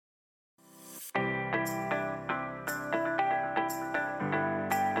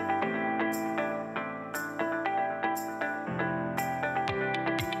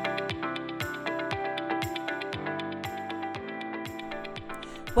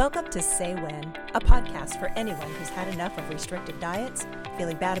Welcome to Say When, a podcast for anyone who's had enough of restrictive diets,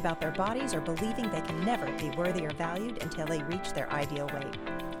 feeling bad about their bodies, or believing they can never be worthy or valued until they reach their ideal weight.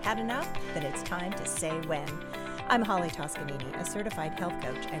 Had enough? Then it's time to say when. I'm Holly Toscanini, a certified health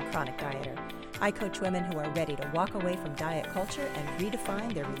coach and chronic dieter. I coach women who are ready to walk away from diet culture and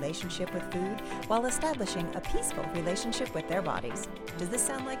redefine their relationship with food while establishing a peaceful relationship with their bodies. Does this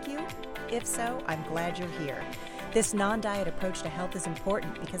sound like you? If so, I'm glad you're here. This non-diet approach to health is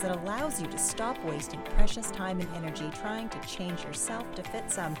important because it allows you to stop wasting precious time and energy trying to change yourself to fit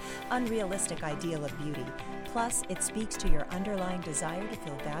some unrealistic ideal of beauty. Plus, it speaks to your underlying desire to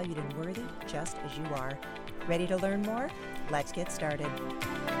feel valued and worthy just as you are. Ready to learn more? Let's get started.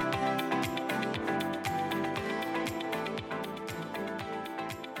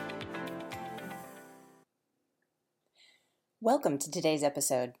 Welcome to today's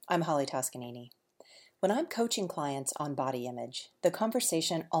episode. I'm Holly Toscanini. When I'm coaching clients on body image, the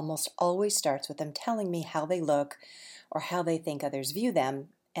conversation almost always starts with them telling me how they look or how they think others view them,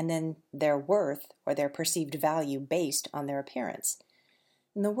 and then their worth or their perceived value based on their appearance.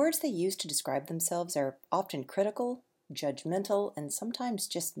 And the words they use to describe themselves are often critical, judgmental, and sometimes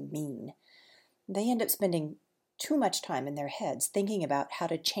just mean. They end up spending too much time in their heads thinking about how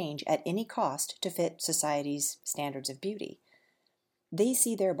to change at any cost to fit society's standards of beauty. They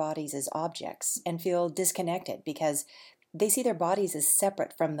see their bodies as objects and feel disconnected because they see their bodies as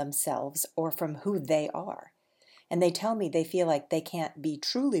separate from themselves or from who they are. And they tell me they feel like they can't be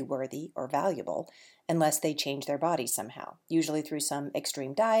truly worthy or valuable unless they change their bodies somehow, usually through some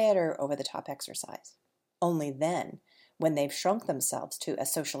extreme diet or over-the-top exercise. Only then, when they've shrunk themselves to a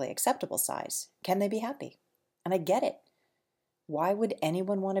socially acceptable size, can they be happy. And I get it. Why would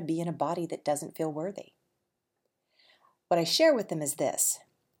anyone want to be in a body that doesn't feel worthy? What I share with them is this: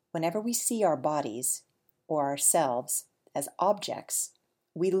 whenever we see our bodies or ourselves as objects,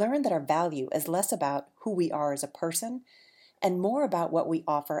 we learn that our value is less about who we are as a person and more about what we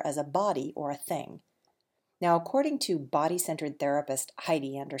offer as a body or a thing. Now, according to body-centered therapist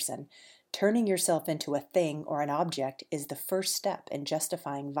Heidi Anderson, turning yourself into a thing or an object is the first step in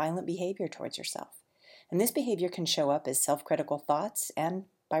justifying violent behavior towards yourself. And this behavior can show up as self-critical thoughts and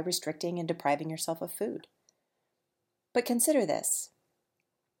by restricting and depriving yourself of food. But consider this.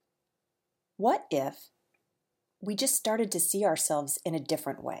 What if we just started to see ourselves in a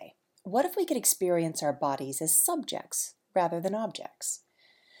different way? What if we could experience our bodies as subjects rather than objects?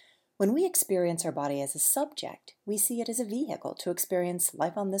 When we experience our body as a subject, we see it as a vehicle to experience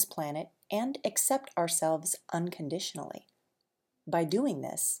life on this planet and accept ourselves unconditionally. By doing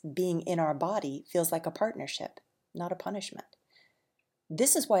this, being in our body feels like a partnership, not a punishment.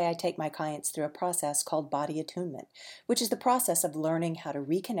 This is why I take my clients through a process called body attunement, which is the process of learning how to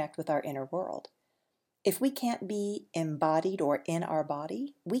reconnect with our inner world. If we can't be embodied or in our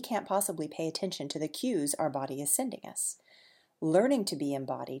body, we can't possibly pay attention to the cues our body is sending us. Learning to be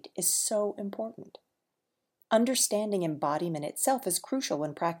embodied is so important. Understanding embodiment itself is crucial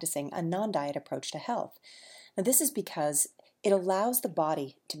when practicing a non-diet approach to health. Now, this is because it allows the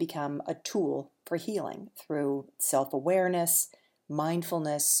body to become a tool for healing through self-awareness,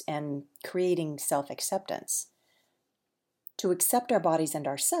 mindfulness, and creating self-acceptance. To accept our bodies and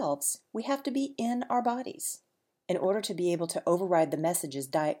ourselves, we have to be in our bodies. In order to be able to override the messages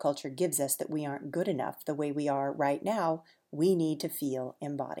diet culture gives us that we aren't good enough the way we are right now, we need to feel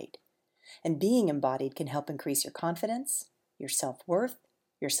embodied. And being embodied can help increase your confidence, your self-worth,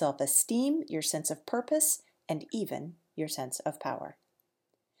 your self-esteem, your sense of purpose, and even your sense of power.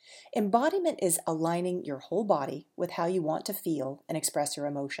 Embodiment is aligning your whole body with how you want to feel and express your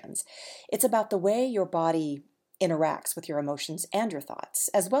emotions. It's about the way your body interacts with your emotions and your thoughts,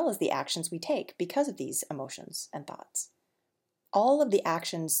 as well as the actions we take because of these emotions and thoughts. All of the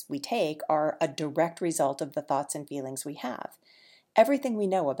actions we take are a direct result of the thoughts and feelings we have. Everything we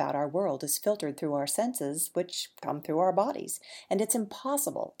know about our world is filtered through our senses, which come through our bodies, and it's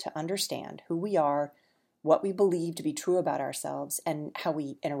impossible to understand who we are, what we believe to be true about ourselves, and how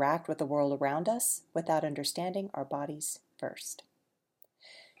we interact with the world around us without understanding our bodies first.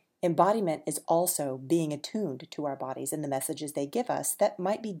 Embodiment is also being attuned to our bodies and the messages they give us that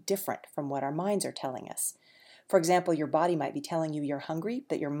might be different from what our minds are telling us. For example, your body might be telling you you're hungry,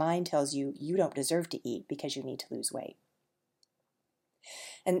 but your mind tells you you don't deserve to eat because you need to lose weight.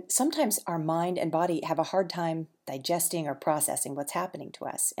 And sometimes our mind and body have a hard time digesting or processing what's happening to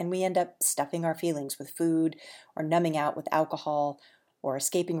us, and we end up stuffing our feelings with food or numbing out with alcohol or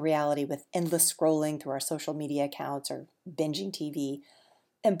escaping reality with endless scrolling through our social media accounts or binging TV.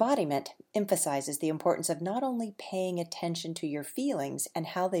 Embodiment emphasizes the importance of not only paying attention to your feelings and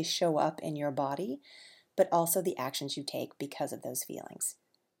how they show up in your body, but also the actions you take because of those feelings.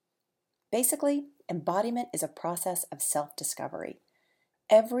 Basically, embodiment is a process of self-discovery.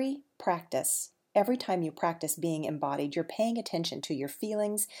 Every time you practice being embodied, you're paying attention to your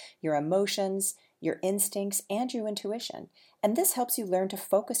feelings, your emotions, your instincts, and your intuition. And this helps you learn to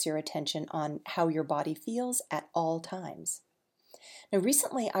focus your attention on how your body feels at all times. Now,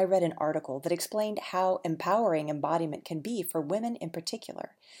 recently I read an article that explained how empowering embodiment can be for women in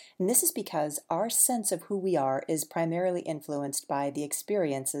particular. And this is because our sense of who we are is primarily influenced by the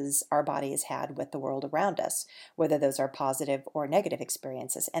experiences our body has had with the world around us, whether those are positive or negative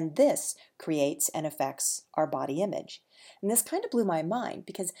experiences. And this creates and affects our body image. And this kind of blew my mind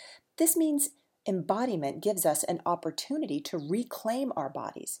because this means embodiment gives us an opportunity to reclaim our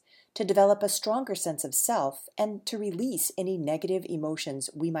bodies, to develop a stronger sense of self, and to release any negative emotions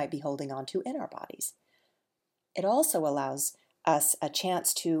we might be holding on to in our bodies. It also allows us a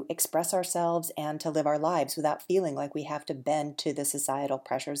chance to express ourselves and to live our lives without feeling like we have to bend to the societal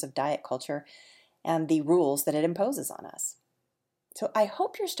pressures of diet culture and the rules that it imposes on us. So I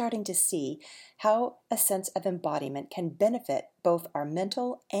hope you're starting to see how a sense of embodiment can benefit both our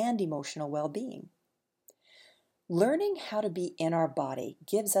mental and emotional well-being. Learning how to be in our body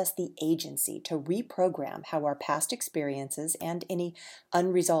gives us the agency to reprogram how our past experiences and any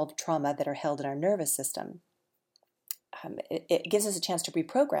unresolved trauma that are held in our nervous system. It gives us a chance to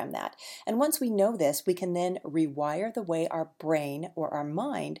reprogram that. And once we know this, we can then rewire the way our brain or our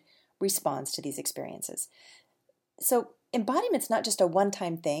mind responds to these experiences. So embodiment's not just a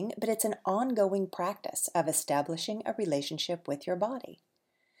one-time thing, but it's an ongoing practice of establishing a relationship with your body.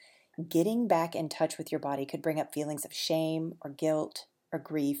 Getting back in touch with your body could bring up feelings of shame or guilt or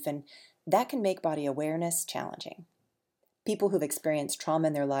grief, and that can make body awareness challenging. People who've experienced trauma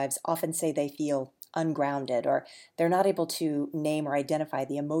in their lives often say they feel ungrounded, or they're not able to name or identify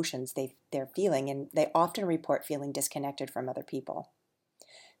the emotions they're feeling, and they often report feeling disconnected from other people.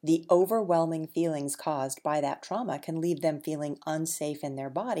 The overwhelming feelings caused by that trauma can leave them feeling unsafe in their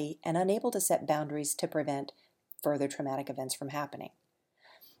body and unable to set boundaries to prevent further traumatic events from happening.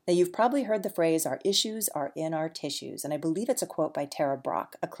 Now, you've probably heard the phrase, "our issues are in our tissues," and I believe it's a quote by Tara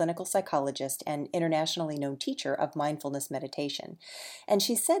Brach, a clinical psychologist and internationally known teacher of mindfulness meditation. And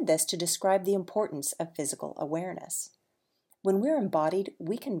she said this to describe the importance of physical awareness. When we're embodied,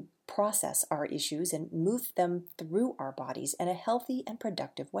 we can process our issues and move them through our bodies in a healthy and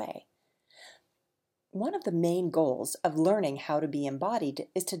productive way. One of the main goals of learning how to be embodied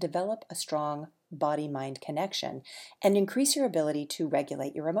is to develop a strong body-mind connection and increase your ability to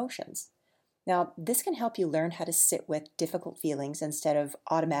regulate your emotions. Now, this can help you learn how to sit with difficult feelings instead of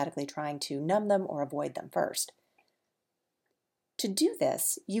automatically trying to numb them or avoid them first. To do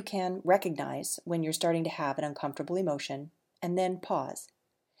this, you can recognize when you're starting to have an uncomfortable emotion and then pause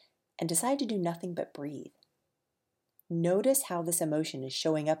and decide to do nothing but breathe. Notice how this emotion is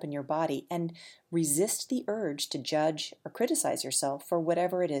showing up in your body and resist the urge to judge or criticize yourself for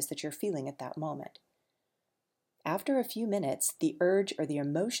whatever it is that you're feeling at that moment. After a few minutes, the urge or the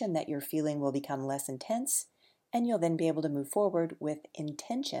emotion that you're feeling will become less intense, and you'll then be able to move forward with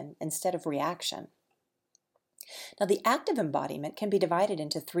intention instead of reaction. Now, the act of embodiment can be divided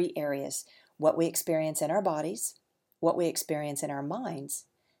into 3 areas: what we experience in our bodies, what we experience in our minds,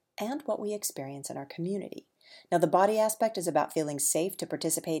 and what we experience in our community. Now, the body aspect is about feeling safe to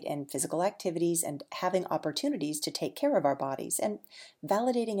participate in physical activities and having opportunities to take care of our bodies and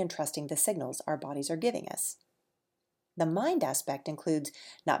validating and trusting the signals our bodies are giving us. The mind aspect includes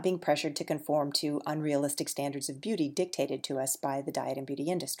not being pressured to conform to unrealistic standards of beauty dictated to us by the diet and beauty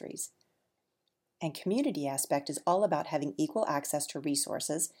industries. And community aspect is all about having equal access to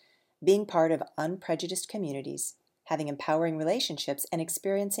resources, being part of unprejudiced communities, having empowering relationships, and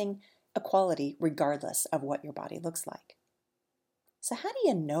experiencing equality regardless of what your body looks like. So how do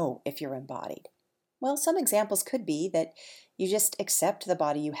you know if you're embodied? Well, some examples could be that you just accept the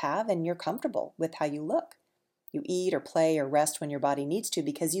body you have and you're comfortable with how you look. You eat or play or rest when your body needs to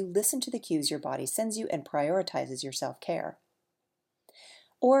because you listen to the cues your body sends you and prioritizes your self-care.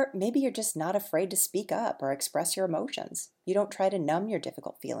 Or maybe you're just not afraid to speak up or express your emotions. You don't try to numb your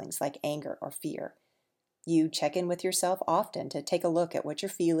difficult feelings like anger or fear. You check in with yourself often to take a look at what you're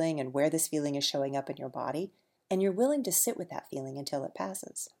feeling and where this feeling is showing up in your body, and you're willing to sit with that feeling until it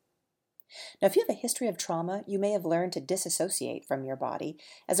passes. Now, if you have a history of trauma, you may have learned to disassociate from your body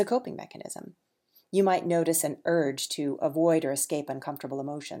as a coping mechanism. You might notice an urge to avoid or escape uncomfortable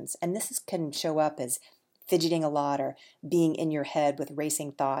emotions, and this can show up as fidgeting a lot or being in your head with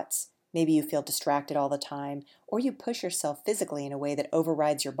racing thoughts. Maybe you feel distracted all the time, or you push yourself physically in a way that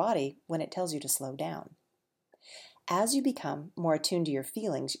overrides your body when it tells you to slow down. As you become more attuned to your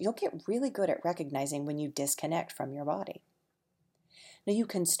feelings, you'll get really good at recognizing when you disconnect from your body. Now you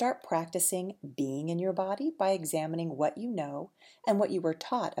can start practicing being in your body by examining what you know and what you were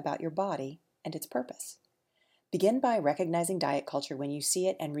taught about your body and its purpose. Begin by recognizing diet culture when you see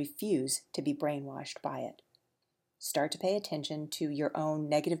it and refuse to be brainwashed by it. Start to pay attention to your own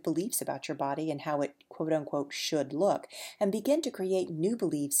negative beliefs about your body and how it quote-unquote should look, and begin to create new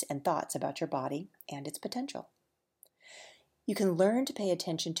beliefs and thoughts about your body and its potential. You can learn to pay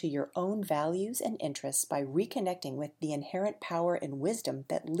attention to your own values and interests by reconnecting with the inherent power and wisdom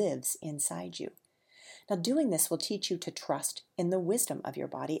that lives inside you. Now, doing this will teach you to trust in the wisdom of your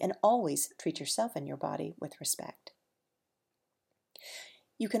body and always treat yourself and your body with respect.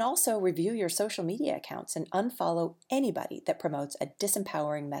 You can also review your social media accounts and unfollow anybody that promotes a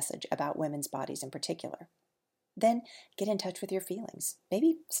disempowering message about women's bodies in particular. Then get in touch with your feelings.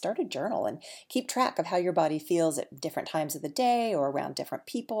 Maybe start a journal and keep track of how your body feels at different times of the day or around different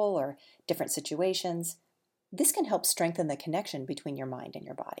people or different situations. This can help strengthen the connection between your mind and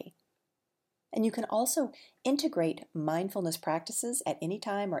your body. And you can also integrate mindfulness practices at any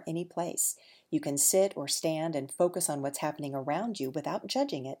time or any place. You can sit or stand and focus on what's happening around you without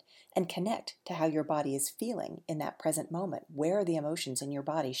judging it and connect to how your body is feeling in that present moment. Where are the emotions in your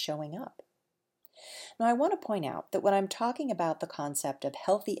body showing up? Now, I want to point out that when I'm talking about the concept of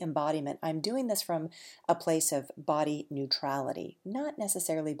healthy embodiment, I'm doing this from a place of body neutrality, not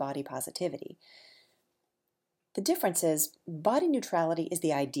necessarily body positivity. The difference is, body neutrality is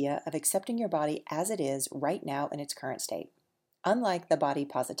the idea of accepting your body as it is right now in its current state. Unlike the body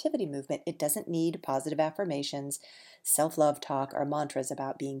positivity movement, it doesn't need positive affirmations, self-love talk, or mantras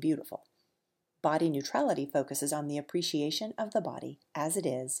about being beautiful. Body neutrality focuses on the appreciation of the body as it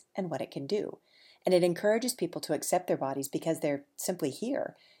is and what it can do. And it encourages people to accept their bodies because they're simply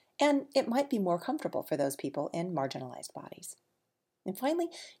here, and it might be more comfortable for those people in marginalized bodies. And finally,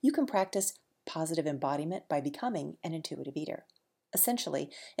 you can practice positive embodiment by becoming an intuitive eater. Essentially,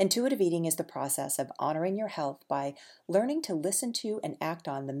 intuitive eating is the process of honoring your health by learning to listen to and act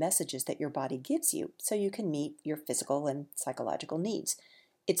on the messages that your body gives you so you can meet your physical and psychological needs.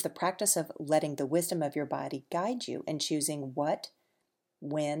 It's the practice of letting the wisdom of your body guide you in choosing what,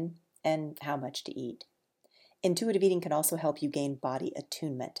 when, and how much to eat. Intuitive eating can also help you gain body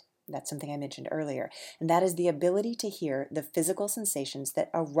attunement. That's something I mentioned earlier, and that is the ability to hear the physical sensations that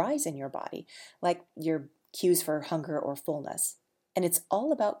arise in your body, like your cues for hunger or fullness. And it's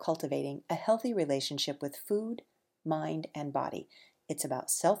all about cultivating a healthy relationship with food, mind, and body. It's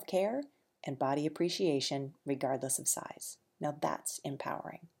about self-care and body appreciation regardless of size. Now that's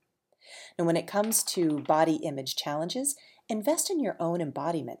empowering. Now when it comes to body image challenges, invest in your own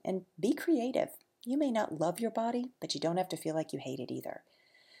embodiment and be creative. You may not love your body, but you don't have to feel like you hate it either.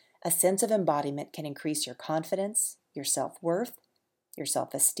 A sense of embodiment can increase your confidence, your self-worth, your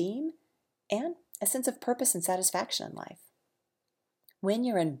self-esteem, and a sense of purpose and satisfaction in life. When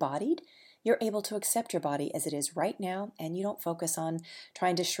you're embodied, you're able to accept your body as it is right now, and you don't focus on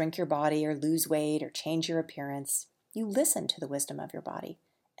trying to shrink your body or lose weight or change your appearance. You listen to the wisdom of your body,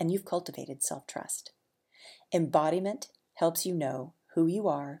 and you've cultivated self-trust. Embodiment helps you know who you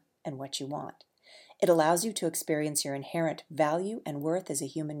are and what you want. It allows you to experience your inherent value and worth as a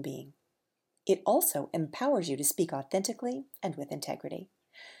human being. It also empowers you to speak authentically and with integrity.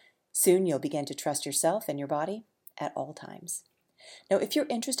 Soon you'll begin to trust yourself and your body at all times. Now, if you're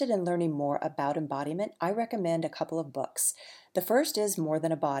interested in learning more about embodiment, I recommend a couple of books. The first is More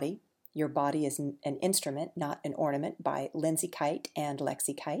Than a Body. Your Body is an Instrument, Not an Ornament by Lindsay Kite and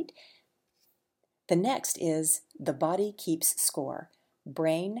Lexi Kite. The next is The Body Keeps Score,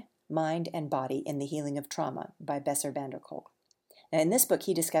 Brain, Mind, and Body in the Healing of Trauma by Besser van der Kolk. Now, in this book,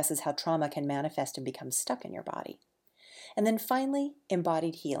 he discusses how trauma can manifest and become stuck in your body. And then finally,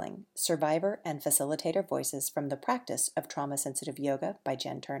 Embodied Healing, Survivor and Facilitator Voices from the Practice of Trauma-Sensitive Yoga by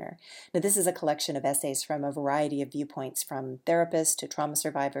Jen Turner. Now, this is a collection of essays from a variety of viewpoints, from therapists to trauma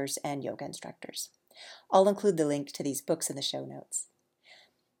survivors and yoga instructors. I'll include the link to these books in the show notes.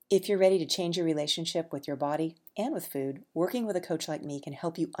 If you're ready to change your relationship with your body and with food, working with a coach like me can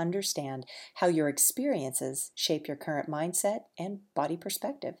help you understand how your experiences shape your current mindset and body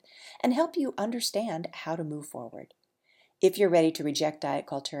perspective, and help you understand how to move forward. If you're ready to reject diet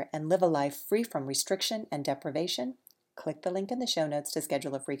culture and live a life free from restriction and deprivation, click the link in the show notes to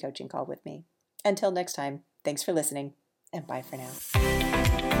schedule a free coaching call with me. Until next time, thanks for listening, and bye for now.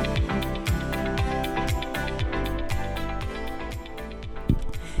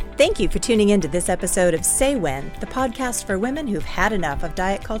 Thank you for tuning in to this episode of Say When, the podcast for women who've had enough of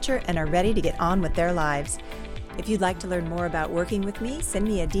diet culture and are ready to get on with their lives. If you'd like to learn more about working with me, send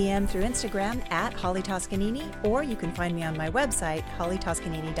me a DM through Instagram at Holly Toscanini, or you can find me on my website,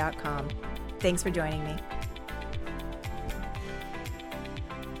 hollytoscanini.com. Thanks for joining me.